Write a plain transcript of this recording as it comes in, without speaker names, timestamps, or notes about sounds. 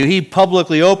He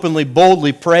publicly, openly,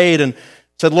 boldly prayed and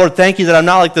said, Lord, thank you that I'm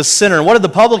not like this sinner. And what did the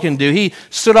publican do? He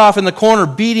stood off in the corner,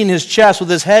 beating his chest with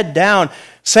his head down,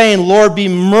 saying, Lord, be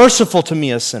merciful to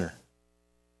me, a sinner.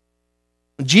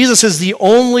 Jesus is the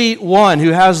only one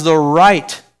who has the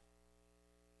right,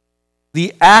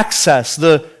 the access,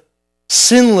 the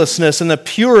sinlessness, and the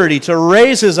purity to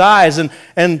raise his eyes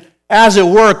and as it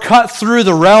were, cut through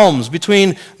the realms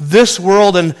between this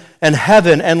world and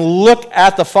heaven and look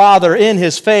at the Father in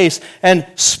his face and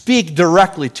speak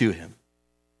directly to him.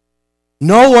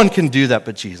 No one can do that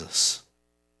but Jesus.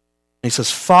 And he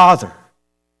says, Father,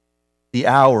 the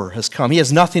hour has come. He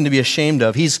has nothing to be ashamed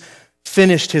of. He's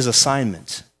finished his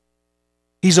assignment.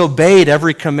 He's obeyed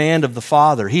every command of the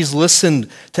Father. He's listened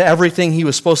to everything he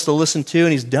was supposed to listen to,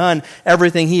 and he's done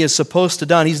everything he is supposed to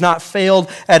do. He's not failed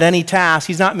at any task.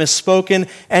 He's not misspoken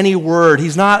any word.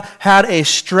 He's not had a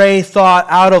stray thought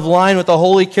out of line with the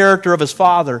holy character of his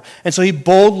Father. And so he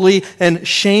boldly and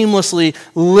shamelessly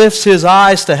lifts his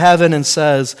eyes to heaven and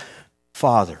says,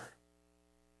 Father.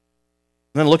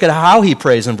 And then look at how he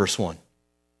prays in verse 1.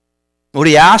 What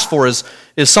he asks for is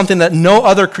something that no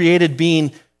other created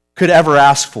being could ever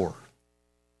ask for.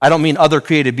 I don't mean other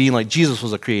created being like Jesus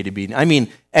was a created being. I mean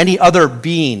any other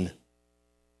being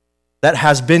that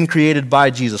has been created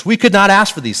by Jesus. We could not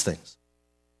ask for these things.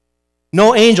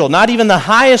 No angel, not even the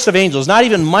highest of angels, not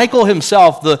even Michael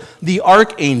himself, the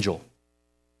archangel,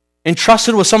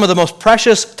 entrusted with some of the most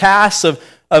precious tasks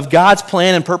of God's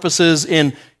plan and purposes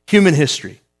in human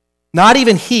history. Not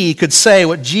even he could say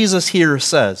what Jesus here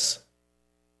says.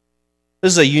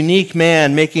 This is a unique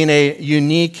man making a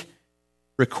unique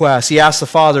request. He asks the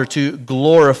Father to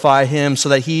glorify him so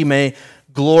that he may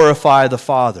glorify the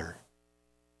Father.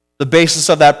 The basis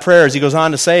of that prayer, as he goes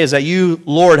on to say, is that you,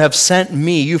 Lord, have sent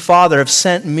me, you, Father, have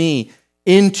sent me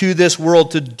into this world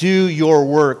to do your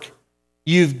work.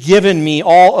 You've given me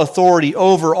all authority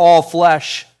over all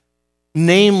flesh,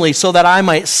 namely so that I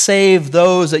might save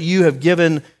those that you have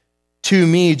given to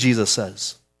me, Jesus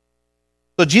says.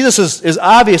 So Jesus is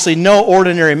obviously no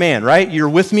ordinary man, right? You're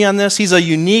with me on this? He's a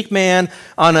unique man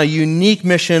on a unique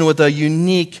mission with a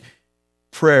unique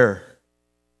prayer.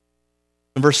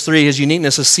 In verse 3, his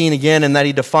uniqueness is seen again in that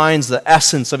he defines the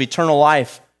essence of eternal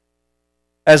life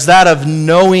as that of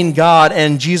knowing God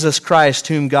and Jesus Christ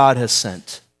whom God has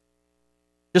sent.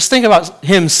 Just think about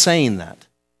him saying that.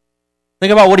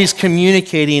 Think about what he's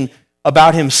communicating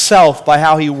about himself by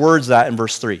how he words that in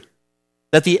verse 3.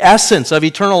 That the essence of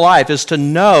eternal life is to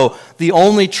know the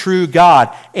only true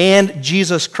God and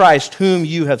Jesus Christ whom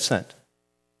you have sent.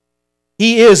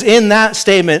 He is, in that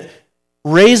statement,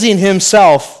 raising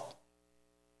himself.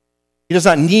 He does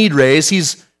not need raise.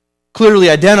 He's clearly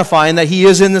identifying that he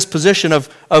is in this position of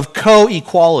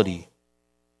co-equality,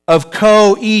 of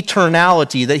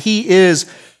co-eternality, that he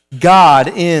is God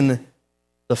in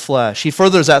the flesh. He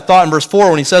furthers that thought in verse 4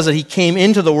 when he says that he came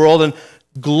into the world and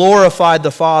glorified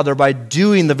the Father by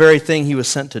doing the very thing he was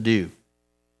sent to do.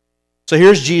 So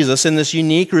here's Jesus in this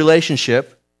unique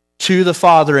relationship to the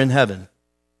Father in heaven.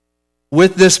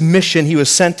 With this mission he was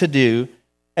sent to do,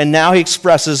 and now he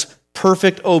expresses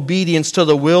perfect obedience to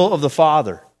the will of the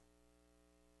Father.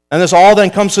 And this all then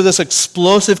comes to this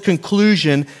explosive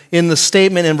conclusion in the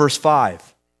statement in verse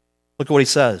 5. Look at what he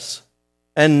says.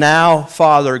 And now,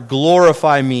 Father,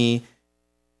 glorify me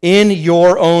in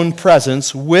your own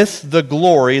presence with the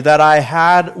glory that I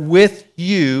had with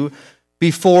you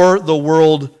before the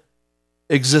world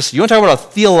existed. You want to talk about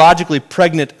a theologically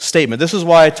pregnant statement. This is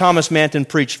why Thomas Manton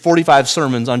preached 45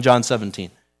 sermons on John 17.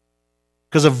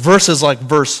 Because of verses like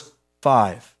verse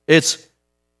 5. It's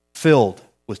filled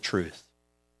with truth.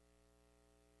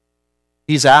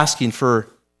 He's asking for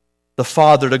the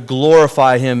Father to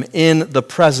glorify him in the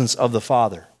presence of the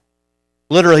Father.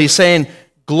 Literally, he's saying,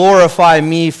 glorify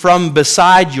me from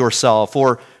beside yourself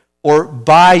or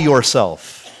by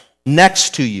yourself,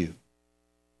 next to you.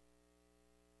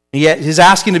 And yet he's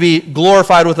asking to be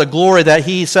glorified with a glory that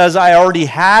he says I already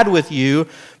had with you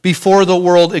before the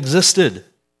world existed.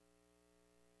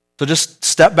 So just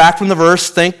step back from the verse,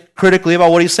 think critically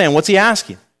about what he's saying. What's he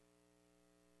asking?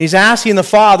 He's asking the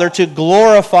Father to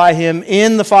glorify him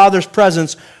in the Father's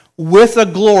presence with a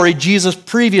glory Jesus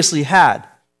previously had.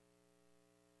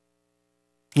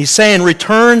 He's saying,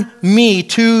 return me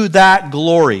to that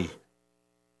glory.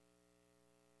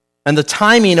 And the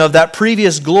timing of that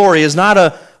previous glory is not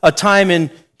a time in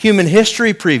human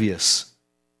history previous,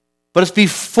 but it's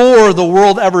before the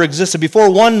world ever existed, before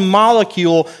one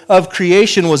molecule of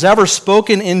creation was ever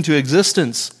spoken into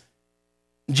existence.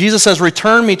 Jesus says,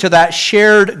 return me to that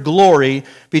shared glory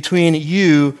between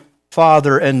you,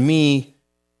 Father, and me,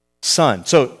 Son.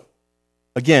 So,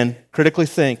 again, critically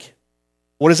think,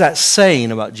 What is that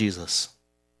saying about Jesus?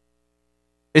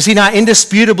 Is he not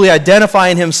indisputably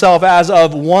identifying himself as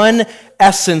of one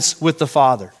essence with the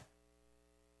Father?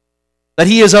 That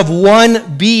he is of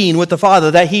one being with the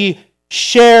Father, that he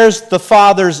shares the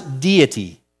Father's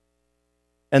deity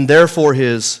and therefore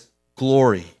his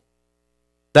glory.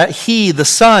 That he, the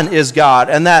Son, is God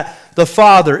and that the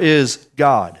Father is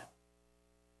God.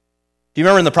 Do you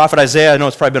remember in the prophet Isaiah? I know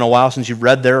it's probably been a while since you've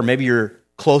read there, or maybe you're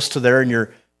close to there in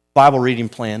your Bible reading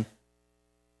plan.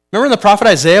 Remember in the prophet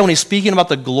Isaiah when he's speaking about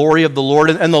the glory of the Lord,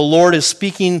 and the Lord is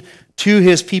speaking to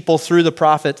his people through the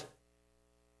prophet?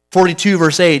 42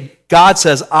 verse 8, God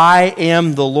says, I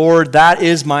am the Lord, that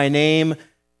is my name.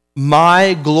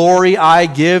 My glory I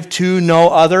give to no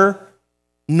other,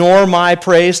 nor my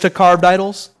praise to carved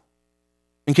idols.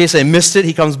 In case I missed it,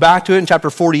 he comes back to it in chapter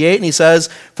 48, and he says,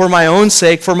 for my own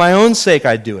sake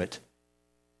I do it.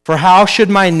 For how should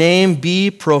my name be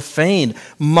profaned?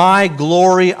 My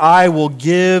glory I will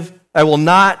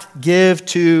not give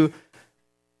to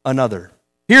another.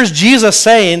 Here's Jesus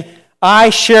saying,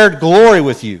 I shared glory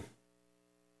with you.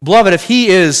 Beloved, if he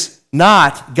is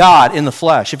not God in the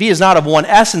flesh, if he is not of one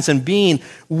essence and being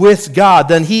with God,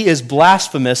 then he is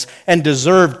blasphemous and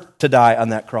deserved to die on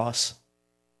that cross.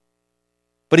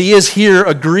 But he is here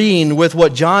agreeing with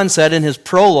what John said in his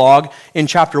prologue in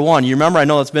chapter 1. You remember, I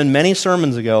know it's been many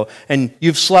sermons ago, and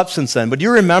you've slept since then, but do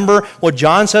you remember what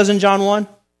John says in John 1?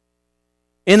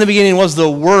 In the beginning was the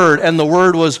Word, and the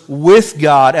Word was with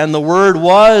God, and the Word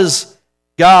was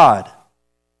God.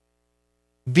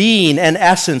 Being and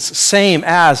essence, same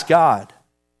as God.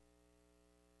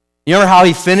 You remember how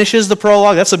he finishes the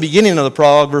prologue? That's the beginning of the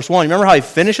prologue, verse 1. You remember how he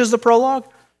finishes the prologue?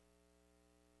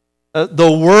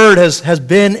 The Word has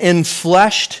been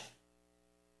enfleshed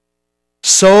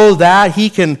so that he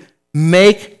can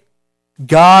make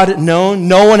God known.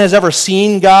 No one has ever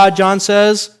seen God, John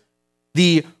says.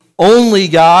 The only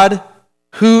God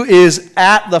who is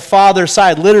at the Father's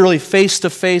side, literally face to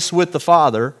face with the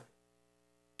Father,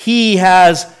 he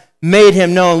has made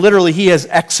him known. Literally, he has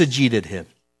exegeted him.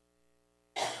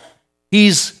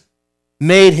 He's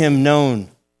made him known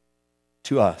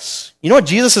to us. You know what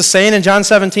Jesus is saying in John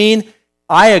 17?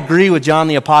 I agree with John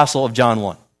the Apostle of John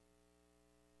 1.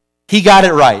 He got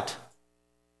it right.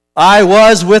 I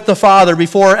was with the Father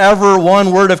before ever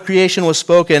one word of creation was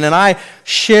spoken, and I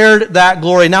shared that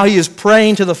glory. Now he is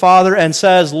praying to the Father and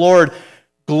says, Lord,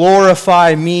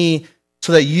 glorify me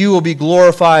so that you will be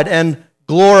glorified, and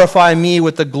glorify me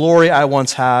with the glory I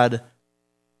once had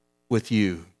with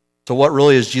you. So what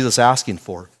really is Jesus asking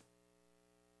for?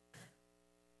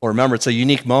 Well, remember, it's a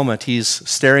unique moment. He's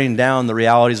staring down the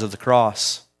realities of the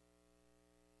cross,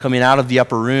 coming out of the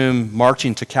upper room,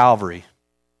 marching to Calvary.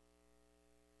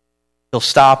 He'll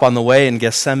stop on the way in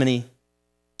Gethsemane,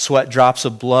 sweat drops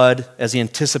of blood as he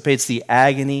anticipates the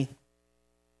agony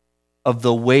of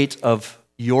the weight of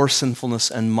your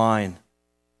sinfulness and mine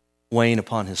weighing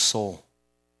upon his soul.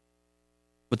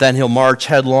 But then he'll march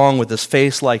headlong with his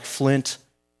face like flint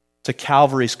to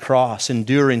Calvary's cross,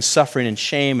 enduring suffering and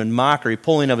shame and mockery,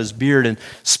 pulling of his beard and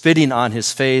spitting on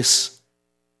his face,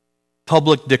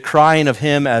 public decrying of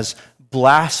him as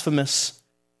blasphemous,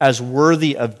 as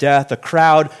worthy of death, a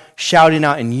crowd shouting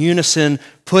out in unison,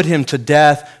 put him to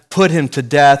death,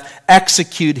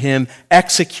 execute him,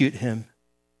 execute him.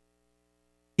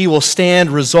 He will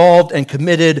stand resolved and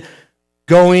committed,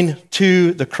 going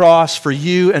to the cross for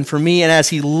you and for me. And as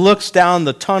he looks down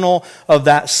the tunnel of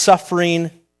that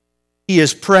suffering, he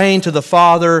is praying to the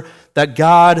Father that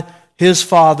God, his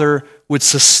Father, would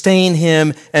sustain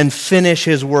him and finish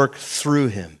his work through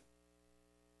him.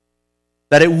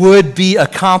 That it would be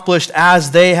accomplished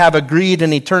as they have agreed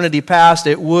in eternity past,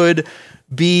 it would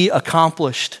be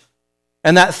accomplished.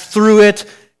 And that through it,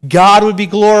 God would be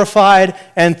glorified,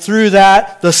 and through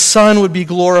that, the Son would be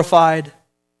glorified,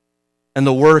 and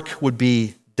the work would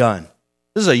be done.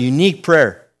 This is a unique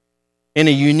prayer in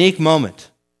a unique moment,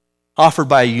 offered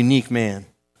by a unique man.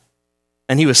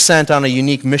 And he was sent on a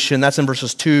unique mission. That's in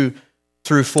verses 2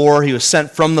 through 4. He was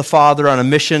sent from the Father on a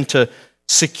mission to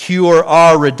secure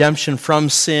our redemption from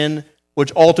sin,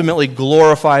 which ultimately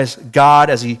glorifies God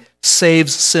as he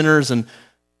saves sinners and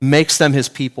makes them his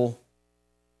people.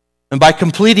 And by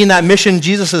completing that mission,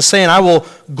 Jesus is saying, I will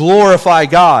glorify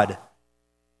God.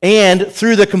 And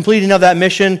through the completing of that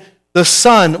mission, the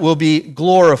Son will be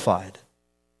glorified.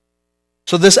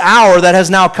 So this hour that has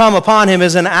now come upon him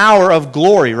is an hour of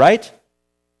glory, right?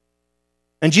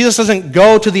 And Jesus doesn't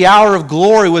go to the hour of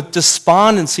glory with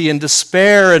despondency and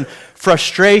despair and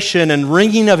frustration and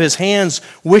wringing of his hands,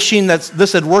 wishing that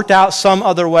this had worked out some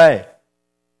other way.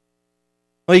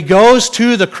 Well, he goes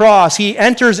to the cross. He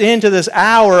enters into this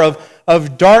hour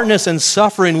of darkness and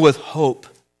suffering with hope,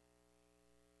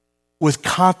 with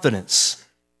confidence,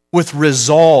 with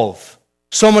resolve.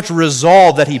 So much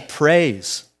resolve that he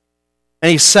prays.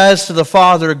 And he says to the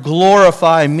Father,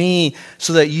 glorify me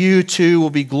so that you too will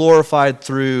be glorified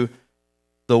through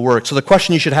the work. So the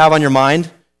question you should have on your mind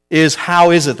is,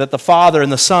 how is it that the Father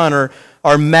and the Son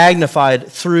are magnified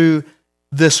through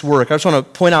this work? I just want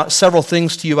to point out several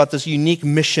things to you about this unique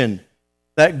mission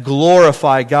that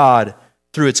glorify God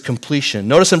through its completion.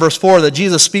 Notice in verse 4 that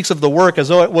Jesus speaks of the work as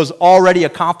though it was already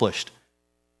accomplished.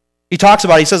 He talks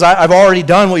about it. He says, I've already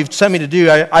done what you've sent me to do.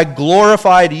 I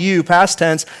glorified you, past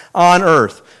tense, on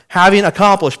earth, having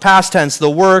accomplished, past tense, the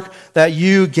work that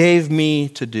you gave me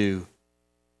to do.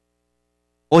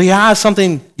 Well, he has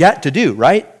something yet to do,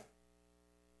 right?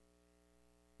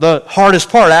 The hardest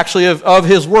part, actually, of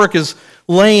his work is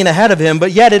laying ahead of him,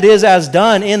 but yet it is as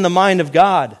done in the mind of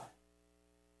God.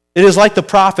 It is like the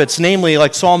prophets, namely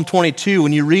like Psalm 22,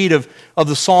 when you read of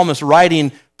the psalmist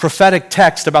writing prophetic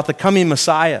text about the coming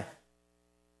Messiah.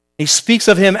 He speaks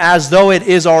of him as though it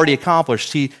is already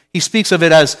accomplished. He speaks of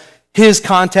it as his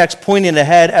context pointing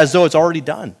ahead as though it's already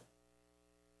done.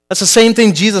 That's the same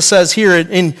thing Jesus says here.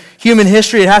 In human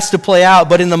history, it has to play out,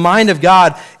 but in the mind of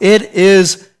God, it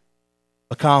is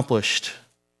accomplished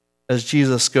as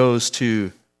Jesus goes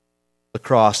to the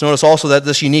cross. Notice also that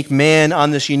this unique man on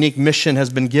this unique mission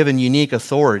has been given unique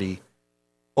authority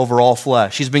over all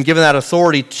flesh. He's been given that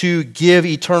authority to give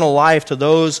eternal life to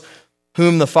those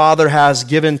whom the Father has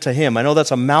given to him. I know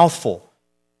that's a mouthful,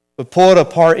 but pull it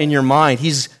apart in your mind.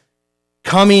 He's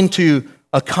coming to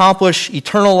accomplish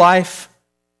eternal life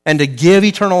and to give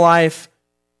eternal life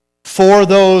for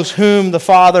those whom the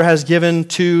Father has given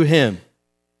to him.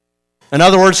 In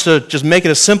other words, to just make it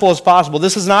as simple as possible,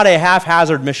 this is not a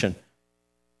haphazard mission.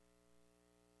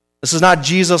 This is not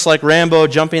Jesus like Rambo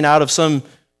jumping out of some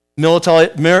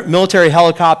military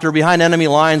helicopter behind enemy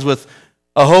lines with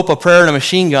a hope, a prayer, and a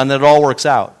machine gun that it all works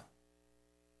out.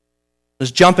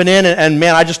 Just jumping in and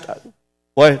man,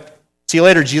 see you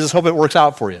later, Jesus, hope it works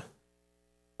out for you.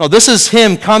 No, this is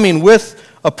him coming with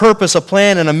a purpose, a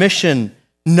plan, and a mission,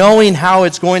 knowing how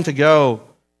it's going to go,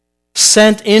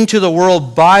 sent into the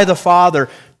world by the Father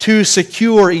to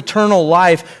secure eternal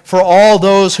life for all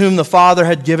those whom the Father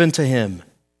had given to him.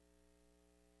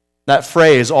 That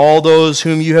phrase, all those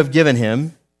whom you have given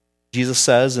him, Jesus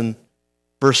says in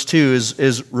verse 2,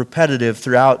 is repetitive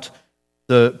throughout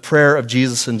the prayer of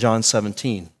Jesus in John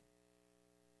 17.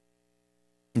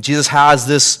 And Jesus has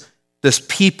this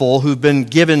people who've been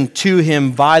given to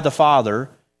him by the Father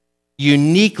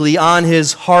uniquely on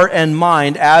his heart and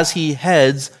mind as he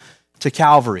heads to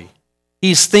Calvary.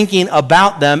 He's thinking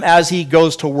about them as he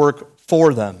goes to work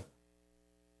for them.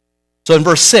 So in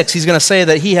verse 6, he's going to say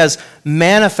that he has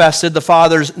manifested the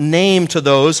Father's name to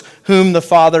those whom the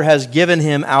Father has given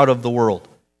him out of the world.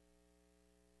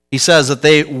 He says that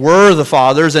they were the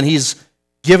Father's and he's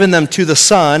given them to the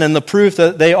Son, and the proof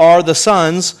that they are the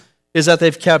Son's is that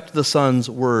they've kept the Son's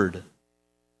word.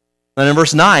 And in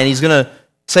verse 9, he's going to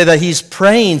say that he's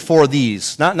praying for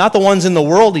these, not the ones in the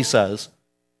world, he says,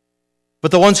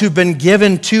 but the ones who've been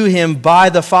given to him by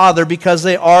the Father because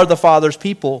they are the Father's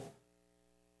people.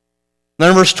 Then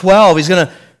in verse 12, he's going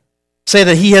to say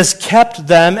that he has kept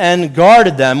them and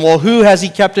guarded them. Well, who has he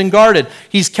kept and guarded?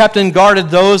 He's kept and guarded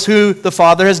those who the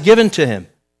Father has given to him.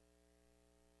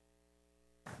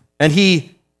 And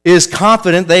he is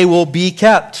confident they will be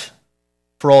kept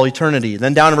for all eternity.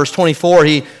 Then down in verse 24,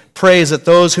 he prays that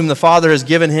those whom the Father has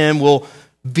given him will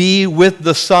be with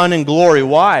the Son in glory.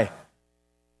 Why?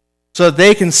 So that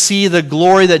they can see the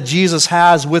glory that Jesus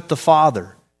has with the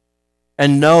Father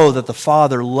and know that the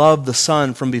Father loved the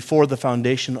Son from before the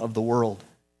foundation of the world.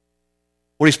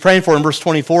 What he's praying for in verse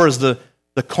 24 is the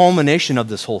culmination of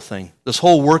this whole thing, this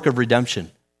whole work of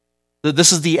redemption.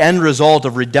 This is the end result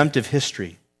of redemptive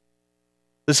history.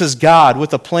 This is God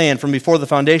with a plan from before the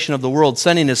foundation of the world,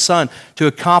 sending his Son to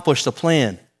accomplish the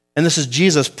plan. And this is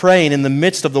Jesus praying in the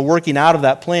midst of the working out of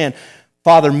that plan,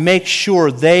 Father, make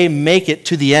sure they make it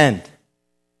to the end.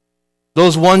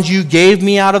 Those ones you gave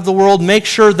me out of the world, make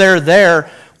sure they're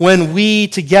there when we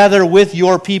together with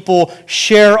your people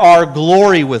share our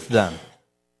glory with them.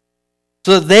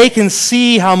 So that they can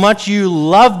see how much you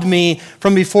loved me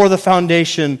from before the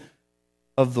foundation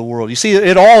of the world. You see,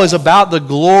 it all is about the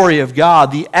glory of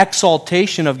God, the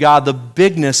exaltation of God, the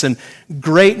bigness and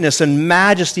greatness and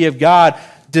majesty of God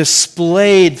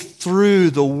displayed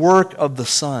through the work of the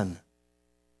Son,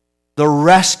 the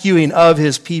rescuing of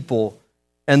his people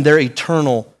and their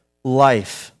eternal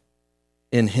life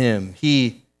in him.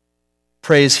 He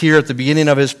prays here at the beginning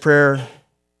of his prayer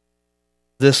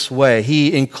this way.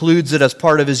 He includes it as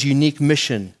part of his unique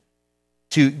mission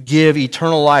to give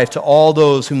eternal life to all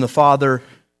those whom the Father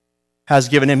has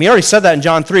given him. He already said that in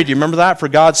John 3. Do you remember that? For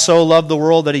God so loved the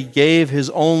world that he gave his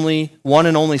one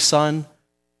and only Son,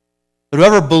 that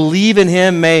whoever believe in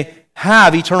him may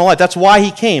have eternal life. That's why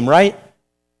he came, right?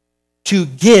 To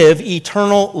give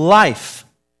eternal life.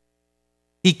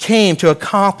 He came to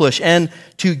accomplish and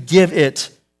to give it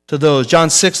to those. John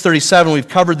 6:37, we've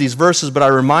covered these verses, but I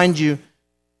remind you,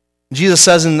 Jesus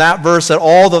says in that verse that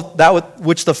that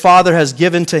which the Father has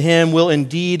given to him will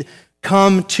indeed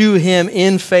come to him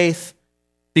in faith,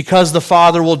 because the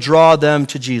Father will draw them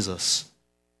to Jesus.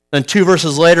 Then 2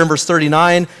 verses later, in verse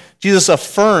 39, Jesus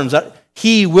affirms that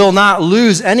he will not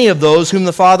lose any of those whom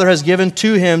the Father has given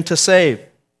to him to save.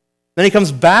 Then he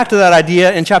comes back to that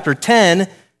idea in chapter 10, and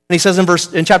he says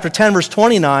in chapter 10, verse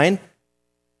 29,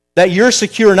 that you're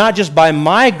secure not just by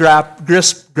my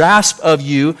grasp of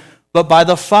you, but by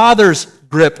the Father's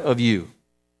grip of you.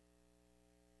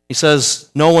 He says,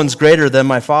 no one's greater than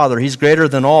my Father. He's greater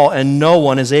than all, and no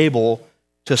one is able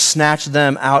to snatch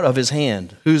them out of his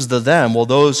hand. Who's the them? Well,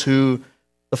 those who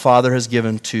the Father has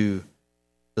given to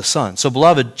the Son. So,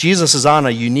 beloved, Jesus is on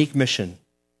a unique mission,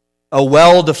 a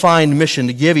well-defined mission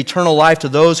to give eternal life to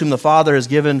those whom the Father has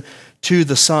given to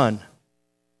the Son.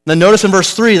 Then notice in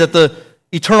verse 3 that the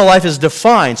eternal life is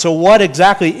defined. So what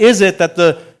exactly is it that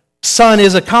the Son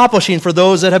is accomplishing for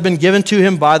those that have been given to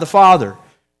him by the Father?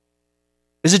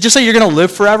 Is it just that you're going to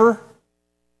live forever?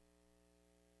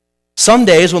 Some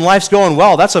days when life's going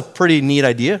well, that's a pretty neat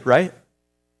idea, right?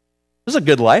 This is a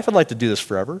good life. I'd like to do this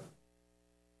forever.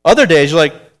 Other days, you're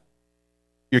like,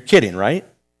 you're kidding, right?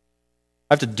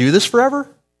 I have to do this forever?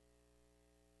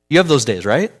 You have those days,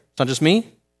 right? It's not just me.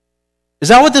 Is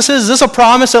that what this is? Is this a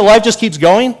promise that life just keeps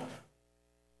going?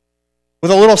 With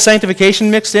a little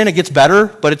sanctification mixed in, it gets better,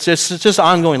 but it's just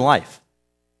ongoing life.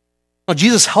 No,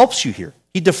 Jesus helps you here.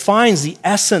 He defines the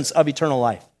essence of eternal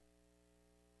life.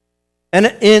 And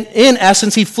in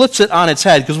essence, he flips it on its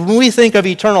head, because when we think of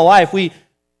eternal life, we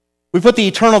put the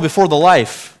eternal before the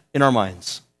life in our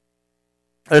minds.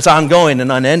 It's ongoing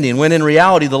and unending, when in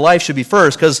reality, the life should be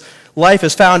first, because life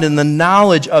is found in the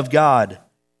knowledge of God.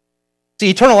 See,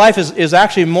 eternal life is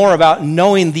actually more about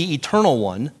knowing the eternal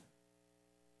one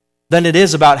than it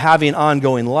is about having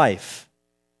ongoing life.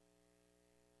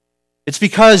 It's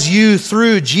because you,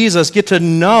 through Jesus, get to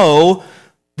know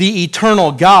the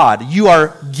eternal God. You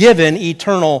are given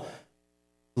eternal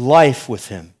life with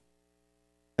him.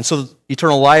 And so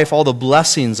eternal life, all the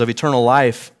blessings of eternal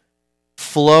life,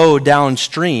 flow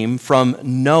downstream from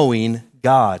knowing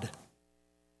God.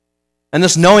 And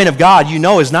this knowing of God,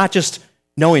 is not just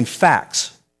knowing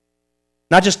facts,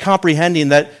 not just comprehending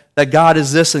that God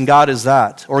is this and God is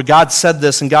that, or God said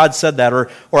this and God said that, or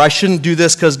I shouldn't do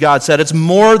this because God said. It's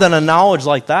more than a knowledge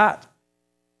like that.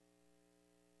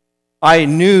 I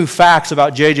knew facts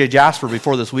about J.J. Jasper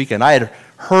before this weekend. I had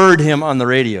heard him on the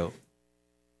radio.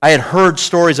 I had heard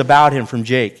stories about him from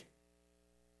Jake.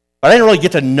 But I didn't really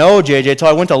get to know J.J. until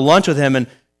I went to lunch with him and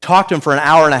talked to him for an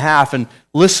hour and a half and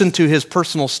listened to his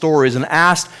personal stories and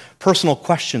asked personal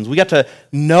questions. We got to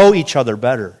know each other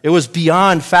better. It was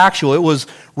beyond factual. It was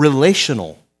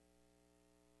relational.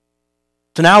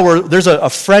 So now there's a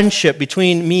friendship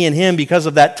between me and him because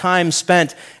of that time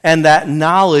spent and that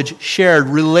knowledge shared,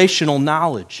 relational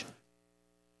knowledge.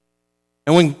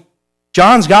 And when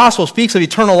John's gospel speaks of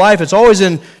eternal life, it's always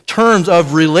in terms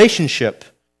of relationship.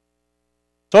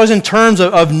 It's always in terms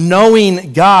of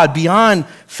knowing God beyond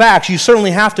facts. You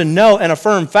certainly have to know and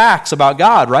affirm facts about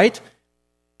God, right?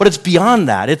 But it's beyond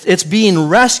that. It's being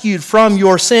rescued from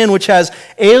your sin, which has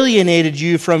alienated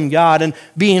you from God, and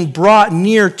being brought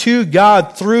near to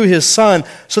God through his Son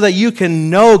so that you can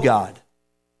know God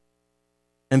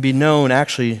and be known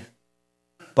actually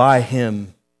by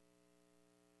him.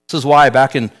 This is why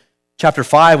back in chapter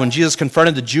 5, when Jesus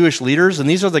confronted the Jewish leaders, and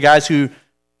these are the guys who,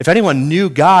 if anyone knew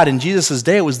God in Jesus'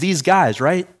 day, it was these guys,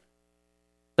 right?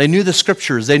 They knew the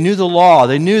scriptures, they knew the law,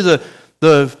 they knew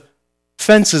the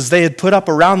fences they had put up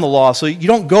around the law. So you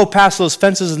don't go past those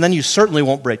fences and then you certainly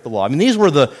won't break the law. I mean, these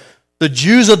were the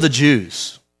Jews of the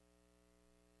Jews.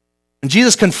 And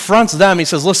Jesus confronts them. He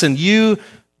says, listen, you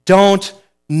don't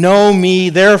know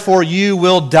me, therefore you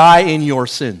will die in your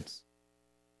sins.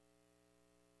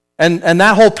 And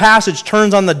that whole passage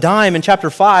turns on the dime in chapter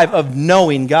 5 of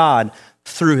knowing God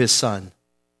through his Son.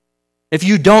 If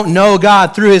you don't know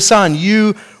God through his Son,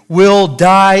 you will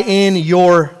die in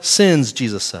your sins,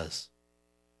 Jesus says.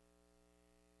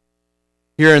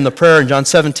 Here in the prayer in John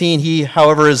 17, he,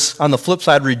 however, is on the flip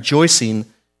side rejoicing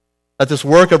that this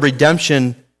work of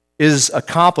redemption is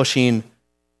accomplishing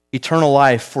eternal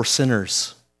life for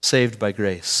sinners saved by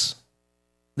grace.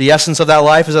 The essence of that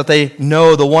life is that they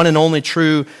know the one and only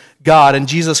true God and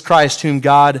Jesus Christ, whom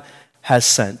God has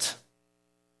sent.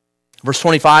 Verse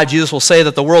 25, Jesus will say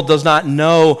that the world does not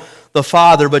know the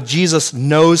Father, but Jesus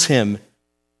knows him.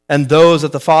 And those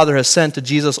that the Father has sent to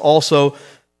Jesus also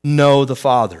know the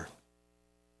Father.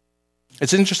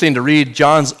 It's interesting to read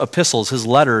John's epistles, his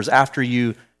letters, after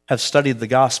you have studied the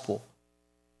gospel.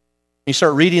 You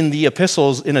start reading the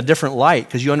epistles in a different light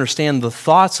because you understand the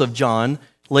thoughts of John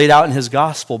laid out in his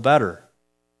gospel better.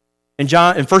 In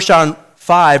 1 John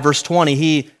 5, verse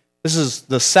 20, this is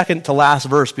the second to last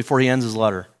verse before he ends his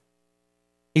letter.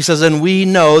 He says, "And we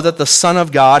know that the Son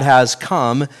of God has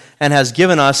come and has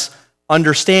given us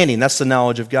understanding," that's the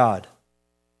knowledge of God,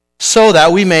 "so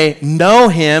that we may know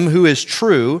him who is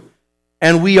true,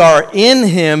 and we are in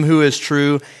him who is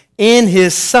true, in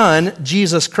his Son,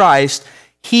 Jesus Christ.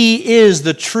 He is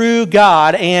the true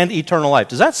God and eternal life."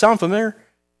 Does that sound familiar?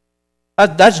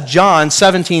 That's John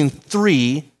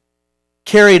 17:3,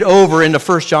 carried over into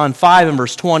 1 John 5 and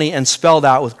verse 20 and spelled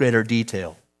out with greater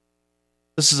detail.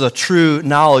 This is a true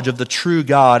knowledge of the true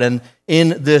God, and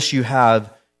in this you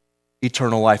have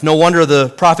eternal life. No wonder the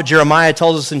prophet Jeremiah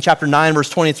tells us in chapter 9, verse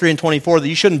 23 and 24 that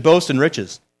you shouldn't boast in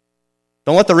riches.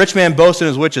 Don't let the rich man boast in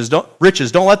his riches.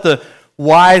 Don't let the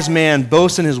wise man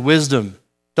boast in his wisdom.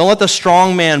 Don't let the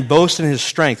strong man boast in his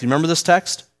strength. You remember this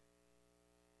text?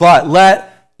 But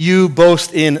let you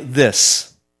boast in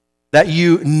this, that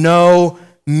you know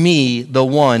me, the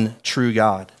one true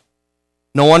God.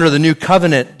 No wonder the new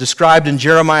covenant described in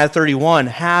Jeremiah 31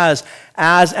 has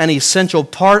as an essential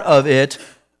part of it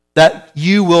that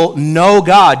you will know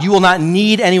God. You will not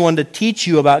need anyone to teach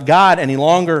you about God any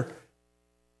longer,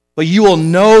 but you will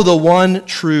know the one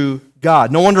true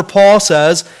God. No wonder Paul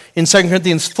says in 2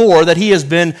 Corinthians 4 that he has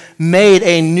been made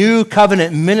a new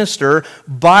covenant minister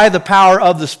by the power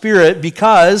of the Spirit,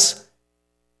 because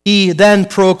he then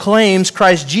proclaims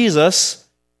Christ Jesus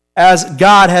as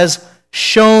God has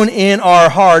shown in our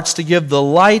hearts to give the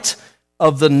light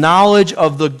of the knowledge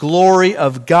of the glory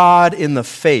of God in the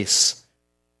face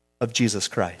of Jesus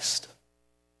Christ.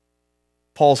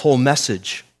 Paul's whole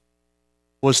message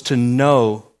was to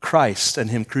know Christ and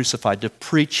him crucified, to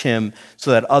preach him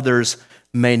so that others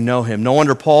may know him. No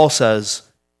wonder Paul says,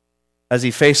 as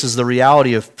he faces the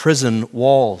reality of prison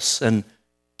walls and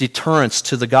deterrence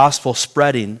to the gospel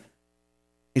spreading,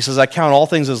 he says, "I count all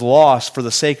things as loss for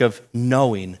the sake of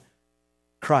knowing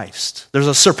Christ." There's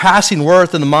a surpassing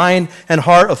worth in the mind and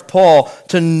heart of Paul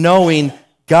to knowing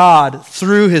God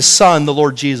through his Son, the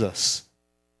Lord Jesus.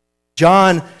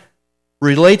 John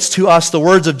relates to us the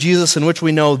words of Jesus in which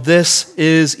we know this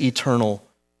is eternal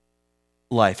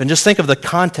life. And just think of the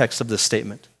context of this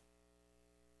statement.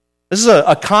 This is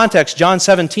a context, John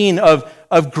 17,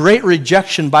 of great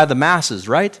rejection by the masses,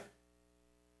 right?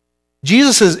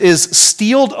 Jesus is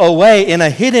stealed away in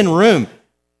a hidden room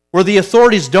where the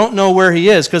authorities don't know where he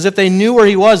is, because if they knew where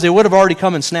he was, they would have already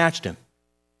come and snatched him.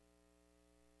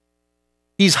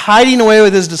 He's hiding away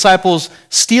with his disciples,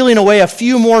 stealing away a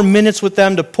few more minutes with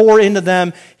them to pour into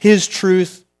them his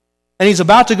truth. And he's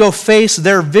about to go face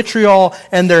their vitriol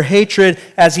and their hatred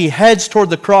as he heads toward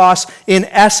the cross. In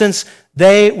essence,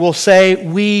 they will say,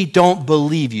 "We don't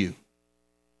believe you.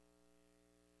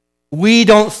 We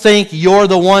don't think you're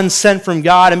the one sent from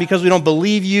God, and because we don't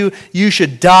believe you, you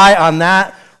should die on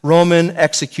that Roman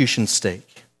execution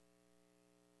stake."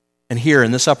 And here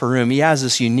in this upper room, he has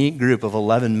this unique group of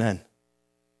 11 men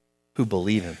who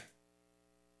believe him,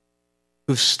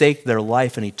 who've staked their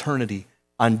life and eternity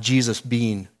on Jesus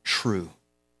being true.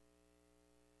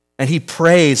 And he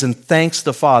prays and thanks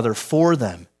the Father for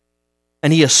them.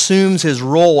 And he assumes his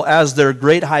role as their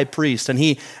great high priest. And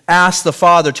he asks the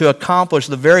Father to accomplish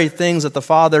the very things that the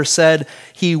Father said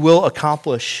he will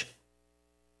accomplish.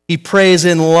 He prays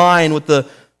in line with the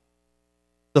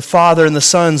Father and the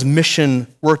Son's mission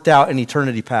worked out in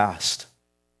eternity past.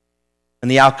 And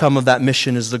the outcome of that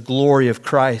mission is the glory of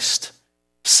Christ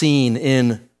seen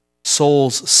in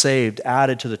souls saved,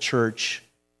 added to the church,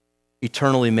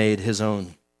 eternally made his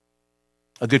own.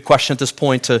 A good question at this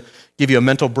point to give you a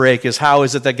mental break is, how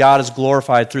is it that God is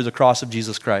glorified through the cross of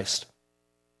Jesus Christ?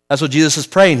 That's what Jesus is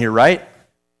praying here, right?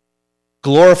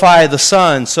 Glorify the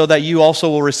Son so that you also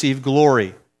will receive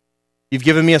glory. You've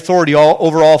given me authority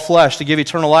over all flesh to give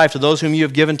eternal life to those whom you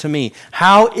have given to me.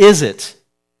 How is it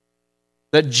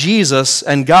that Jesus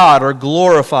and God are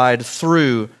glorified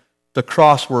through the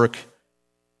cross work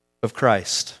of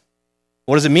Christ?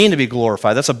 What does it mean to be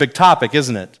glorified? That's a big topic,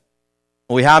 isn't it?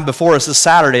 We have before us this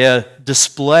Saturday a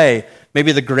display,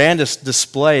 maybe the grandest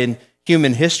display in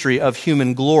human history of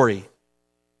human glory.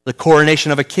 The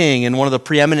coronation of a king in one of the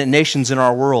preeminent nations in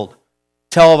our world,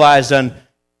 televised on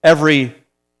every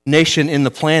nation in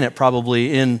the planet,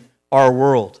 probably in our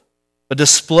world. A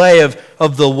display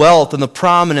of the wealth and the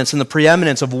prominence and the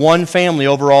preeminence of one family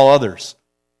over all others.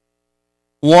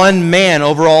 One man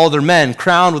over all other men,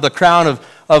 crowned with a crown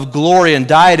of glory and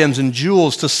diadems and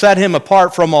jewels to set him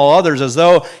apart from all others, as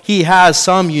though he has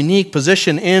some unique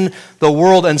position in the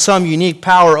world and some unique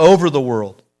power over the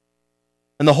world.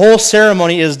 And the whole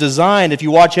ceremony is designed, if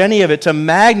you watch any of it, to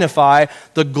magnify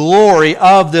the glory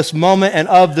of this moment and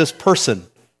of this person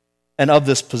and of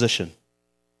this position.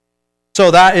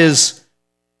 So that is,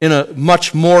 in a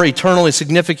much more eternally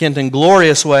significant and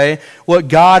glorious way, what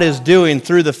God is doing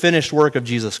through the finished work of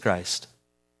Jesus Christ.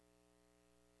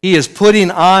 He is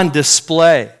putting on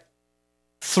display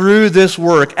through this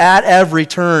work at every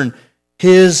turn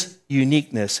His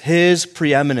uniqueness, His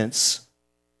preeminence,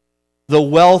 the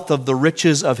wealth of the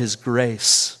riches of His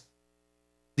grace,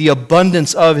 the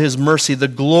abundance of His mercy, the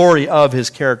glory of His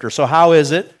character. So how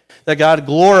is it that God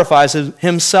glorifies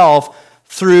Himself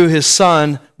through His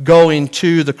Son going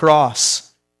to the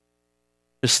cross?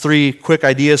 There's three quick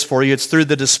ideas for you. It's through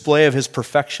the display of His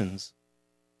perfections.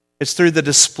 It's through the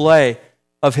display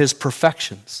of His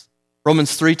perfections.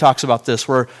 Romans 3 talks about this,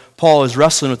 where Paul is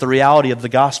wrestling with the reality of the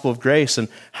gospel of grace and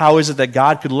how is it that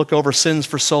God could look over sins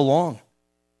for so long.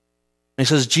 And he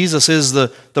says Jesus is the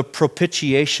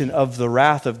propitiation of the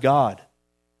wrath of God,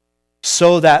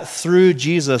 so that through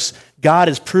Jesus, God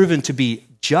is proven to be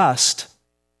just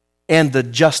and the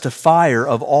justifier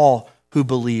of all who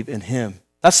believe in Him.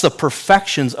 That's the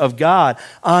perfections of God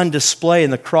on display in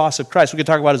the cross of Christ. We could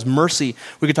talk about His mercy.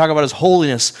 We could talk about His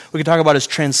holiness. We could talk about His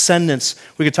transcendence.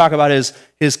 We could talk about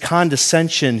His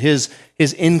condescension, His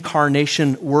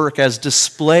incarnation work as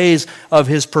displays of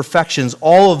His perfections.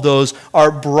 All of those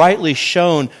are brightly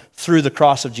shown through the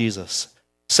cross of Jesus.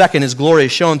 Second, His glory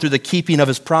is shown through the keeping of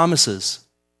His promises.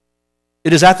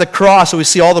 It is at the cross that we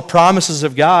see all the promises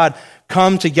of God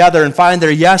come together and find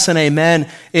their yes and amen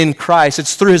in Christ.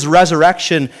 It's through His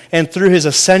resurrection and through His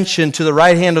ascension to the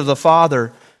right hand of the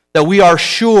Father that we are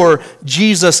sure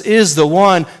Jesus is the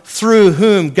one through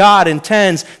whom God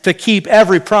intends to keep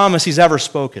every promise He's ever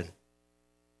spoken.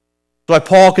 That's why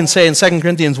Paul can say in 2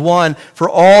 Corinthians 1, for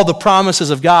all the promises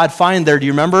of God find there, do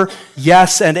you remember?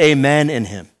 Yes and amen in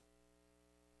Him.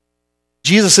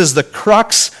 Jesus is the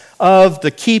crux of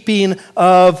the keeping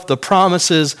of the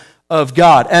promises of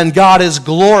God. And God is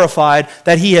glorified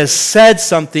that He has said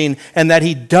something and that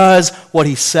He does what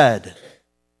He said.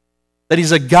 That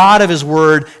He's a God of His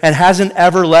word and hasn't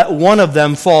ever let one of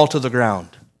them fall to the ground.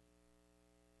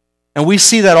 And we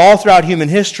see that all throughout human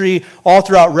history, all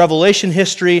throughout Revelation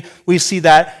history. We see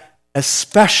that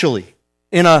especially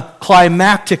in a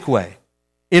climactic way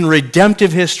in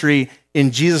redemptive history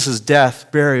in Jesus'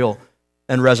 death, burial,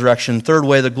 and resurrection. Third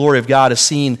way the glory of God is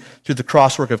seen through the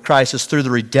cross work of Christ is through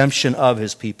the redemption of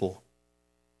His people.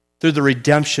 Through the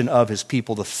redemption of His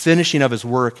people, the finishing of His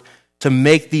work to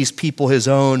make these people His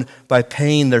own by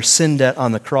paying their sin debt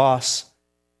on the cross.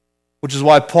 Which is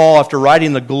why Paul, after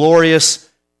writing the glorious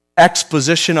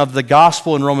exposition of the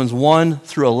gospel in Romans 1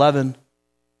 through 11,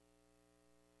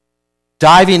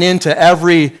 diving into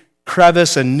every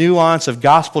crevice and nuance of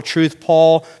gospel truth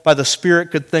Paul, by the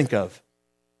Spirit, could think of,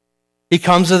 he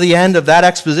comes to the end of that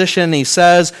exposition and he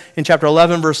says in chapter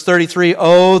 11, verse 33,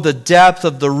 "Oh, the depth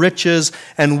of the riches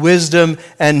and wisdom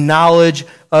and knowledge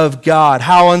of God.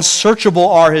 How unsearchable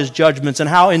are His judgments and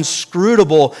how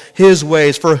inscrutable His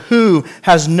ways. For who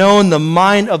has known the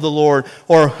mind of the Lord,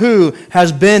 or who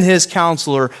has been His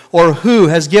counselor, or who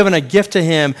has given a gift to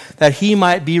Him that He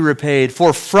might be repaid?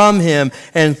 For from Him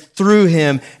and through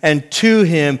Him and to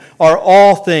Him are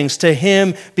all things. To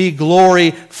Him be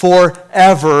glory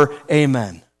forever.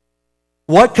 Amen."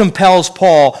 What compels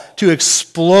Paul to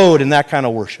explode in that kind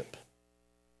of worship?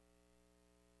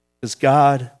 Because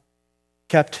God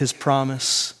kept His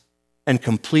promise and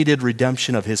completed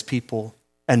redemption of His people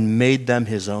and made them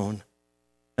His own.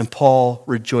 And Paul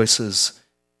rejoices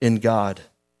in God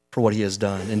for what He has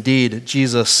done. Indeed,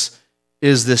 Jesus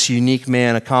is this unique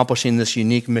man accomplishing this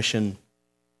unique mission.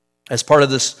 As part of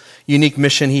this unique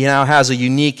mission, He now has a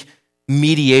unique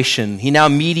mediation. He now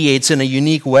mediates in a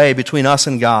unique way between us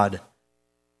and God.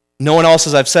 No one else,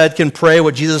 as I've said, can pray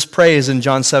what Jesus prays in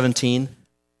John 17.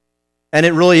 And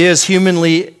it really is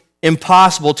humanly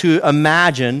impossible to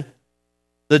imagine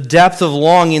the depth of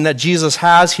longing that Jesus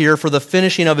has here for the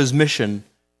finishing of His mission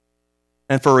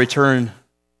and for a return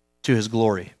to His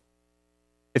glory.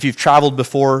 If you've traveled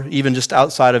before, even just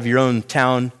outside of your own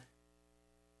town,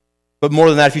 but more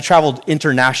than that, if you traveled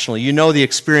internationally, you know the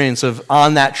experience of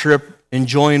on that trip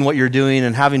enjoying what you're doing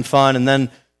and having fun, and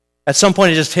then at some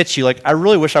point it just hits you like, I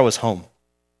really wish I was home.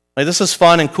 Like, this is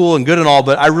fun and cool and good and all,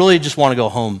 but I really just want to go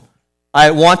home.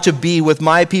 I want to be with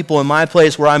my people in my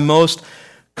place where I'm most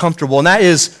comfortable. And that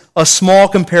is a small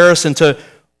comparison to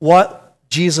what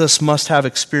Jesus must have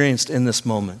experienced in this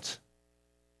moment.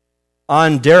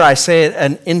 On, dare I say it,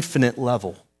 an infinite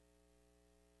level.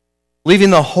 Leaving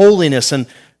the holiness and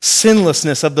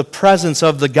sinlessness of the presence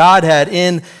of the Godhead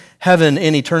in heaven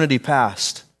in eternity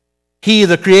past. He,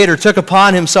 the Creator, took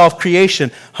upon himself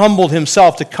creation, humbled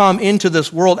himself to come into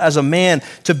this world as a man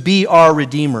to be our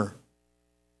Redeemer.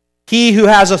 He who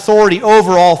has authority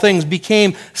over all things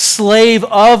became slave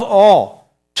of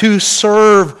all to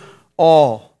serve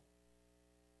all.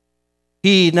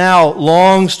 He now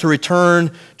longs to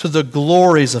return to the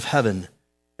glories of heaven.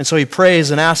 And so he prays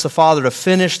and asks the Father to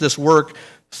finish this work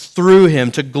through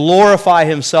him, to glorify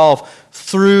himself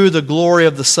through the glory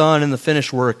of the Son and the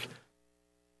finished work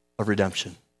of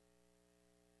redemption.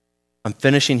 I'm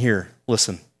finishing here.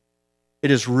 Listen, it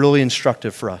is really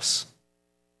instructive for us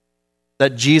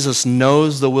that Jesus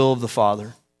knows the will of the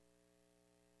Father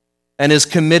and is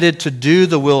committed to do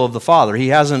the will of the Father. He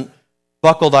hasn't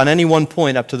buckled on any one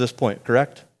point up to this point,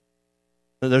 correct?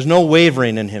 There's no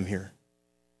wavering in him here.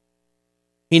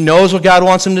 He knows what God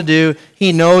wants him to do.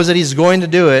 He knows that he's going to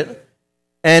do it.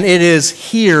 And it is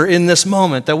here in this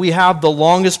moment that we have the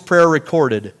longest prayer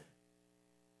recorded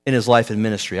in his life and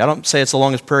ministry. I don't say it's the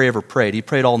longest prayer he ever prayed. He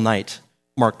prayed all night,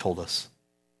 Mark told us.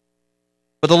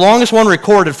 But the longest one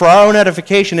recorded for our own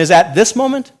edification is at this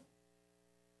moment,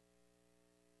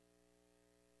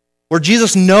 where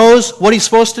Jesus knows what he's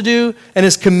supposed to do and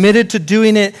is committed to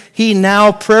doing it. He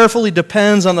now prayerfully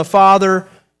depends on the Father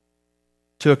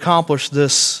to accomplish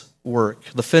this work.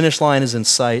 The finish line is in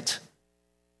sight.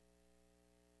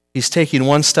 He's taking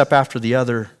one step after the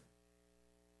other,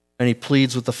 and he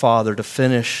pleads with the Father to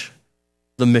finish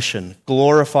the mission,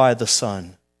 glorify the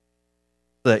Son,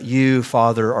 so that you,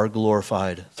 Father, are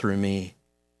glorified through me.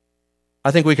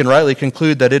 I think we can rightly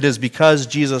conclude that it is because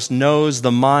Jesus knows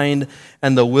the mind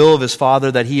and the will of his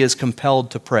Father that he is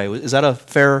compelled to pray. Is that a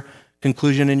fair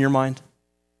conclusion in your mind?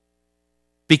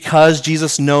 Because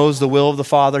Jesus knows the will of the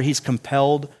Father, he's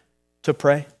compelled to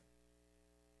pray.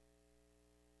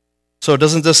 So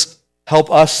doesn't this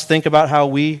help us think about how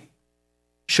we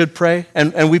should pray?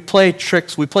 And we play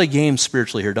tricks, we play games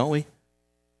spiritually here, don't we?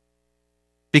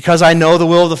 Because I know the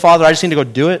will of the Father, I just need to go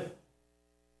do it.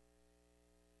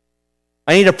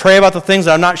 I need to pray about the things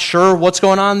that I'm not sure what's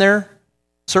going on there.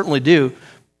 Certainly do.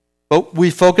 But we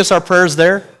focus our prayers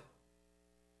there.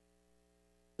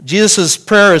 Jesus'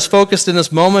 prayer is focused in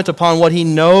this moment upon what he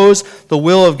knows the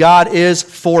will of God is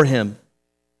for him.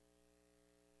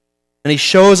 And he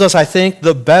shows us, I think,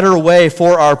 the better way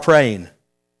for our praying.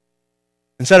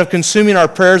 Instead of consuming our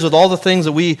prayers with all the things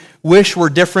that we wish were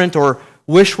different or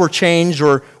wish were changed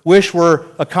or wish were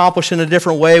accomplished in a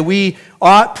different way, we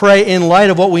ought pray in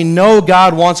light of what we know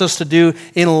God wants us to do,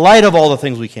 in light of all the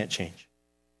things we can't change.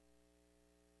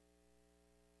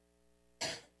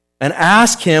 And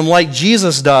ask him, like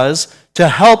Jesus does, to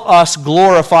help us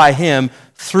glorify him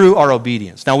through our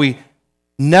obedience. Now, we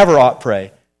never ought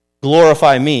pray,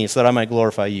 glorify me so that I might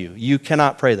glorify you. You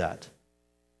cannot pray that.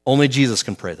 Only Jesus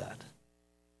can pray that.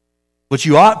 But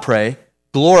you ought pray,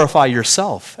 glorify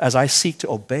yourself as I seek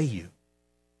to obey you,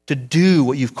 to do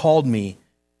what you've called me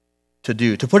to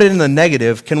do. To put it in the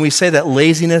negative, can we say that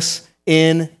laziness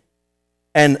in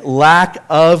and lack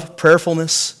of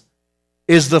prayerfulness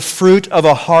is the fruit of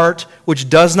a heart which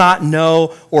does not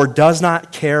know or does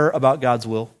not care about God's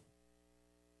will?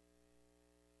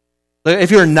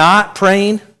 If you're not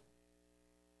praying,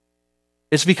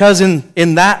 it's because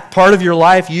in that part of your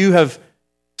life you have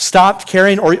stopped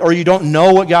caring or you don't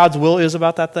know what God's will is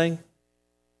about that thing,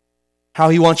 how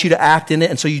he wants you to act in it,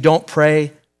 and so you don't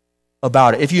pray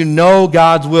about it. If you know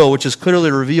God's will, which is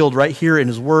clearly revealed right here in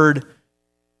his word,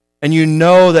 and you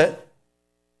know that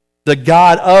the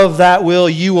God of that will,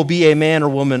 you will be a man or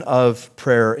woman of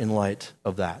prayer in light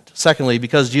of that. Secondly,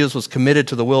 because Jesus was committed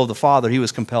to the will of the Father, he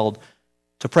was compelled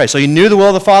to pray. So he knew the will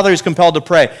of the Father, he was compelled to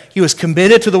pray. He was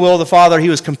committed to the will of the Father, he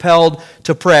was compelled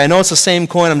to pray. I know it's the same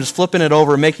coin, I'm just flipping it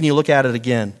over and making you look at it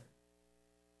again.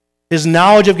 His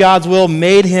knowledge of God's will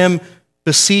made him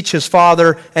beseech his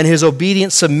Father, and his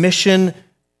obedient submission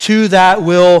to that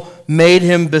will made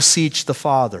him beseech the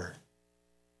Father.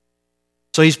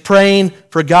 So he's praying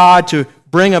for God to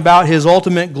bring about his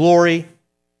ultimate glory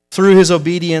through his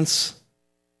obedience.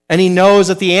 And he knows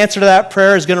that the answer to that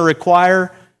prayer is going to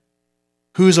require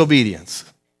whose obedience?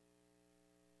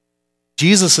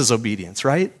 Jesus' obedience,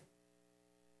 right?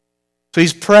 So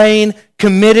he's praying,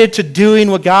 committed to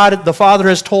doing what God the Father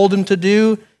has told him to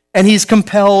do, and he's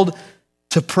compelled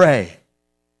to pray.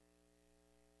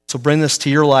 So bring this to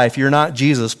your life. You're not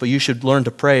Jesus, but you should learn to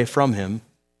pray from him.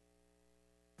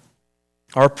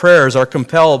 Our prayers are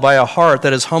compelled by a heart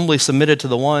that is humbly submitted to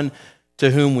the one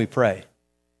to whom we pray.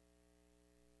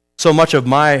 So much of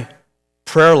my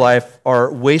prayer life are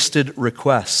wasted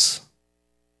requests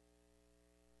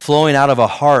flowing out of a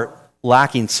heart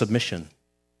lacking submission.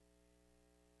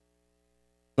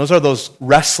 Those are those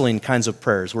wrestling kinds of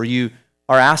prayers where you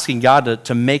are asking God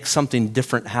to make something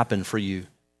different happen for you.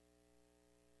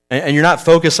 And you're not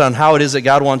focused on how it is that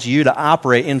God wants you to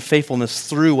operate in faithfulness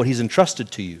through what he's entrusted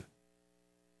to you.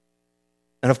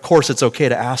 And of course, it's okay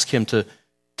to ask him to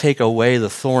take away the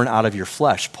thorn out of your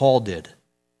flesh. Paul did.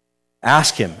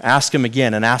 Ask him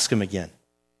again, and ask him again.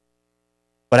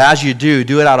 But as you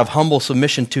do it out of humble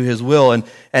submission to his will.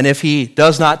 And if he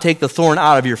does not take the thorn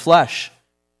out of your flesh,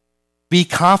 be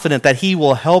confident that he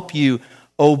will help you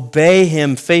obey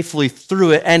him faithfully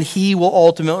through it, and he will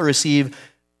ultimately receive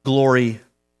glory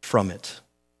from it.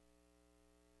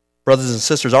 Brothers and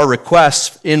sisters, our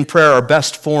requests in prayer are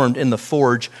best formed in the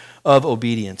forge of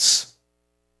obedience,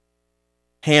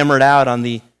 hammered out on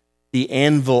the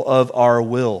anvil of our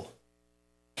will,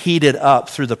 heated up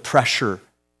through the pressure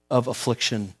of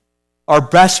affliction. Our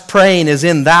best praying is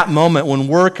in that moment when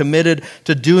we're committed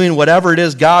to doing whatever it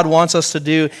is God wants us to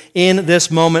do in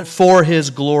this moment for his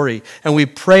glory. And we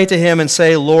pray to him and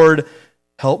say, Lord,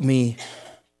 help me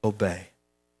obey.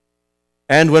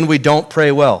 And when we don't pray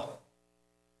well,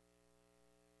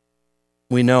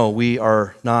 we know we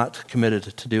are not committed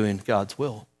to doing God's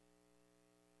will.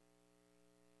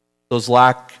 Those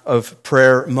lack of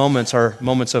prayer moments are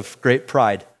moments of great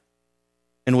pride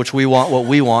in which we want what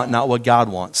we want, not what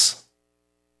God wants.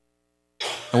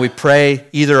 And we pray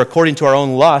either according to our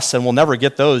own lusts, and we'll never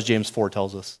get those, James 4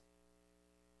 tells us.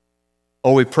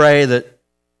 Or we pray that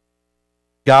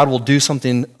God will do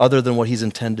something other than what he's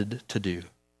intended to do.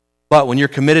 But when you're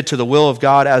committed to the will of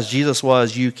God as Jesus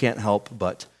was, you can't help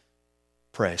but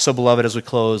pray. So, beloved, as we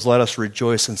close, let us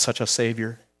rejoice in such a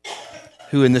Savior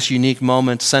who in this unique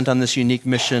moment, sent on this unique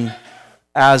mission,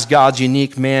 as God's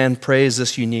unique man, prays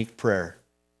this unique prayer,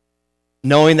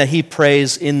 knowing that he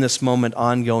prays in this moment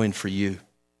ongoing for you,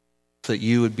 so that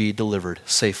you would be delivered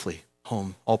safely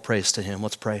home. All praise to him.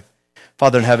 Let's pray.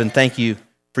 Father in heaven, thank you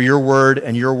for your word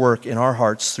and your work in our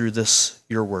hearts through this,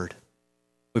 your word.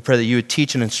 We pray that you would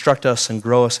teach and instruct us and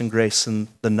grow us in grace and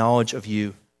the knowledge of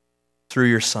you through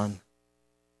your Son.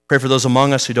 Pray for those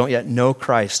among us who don't yet know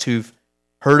Christ, who've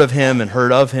heard of him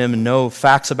and know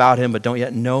facts about him, but don't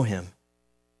yet know him.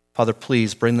 Father,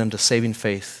 please bring them to saving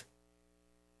faith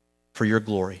for your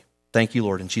glory. Thank you,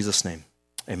 Lord, in Jesus' name.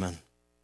 Amen.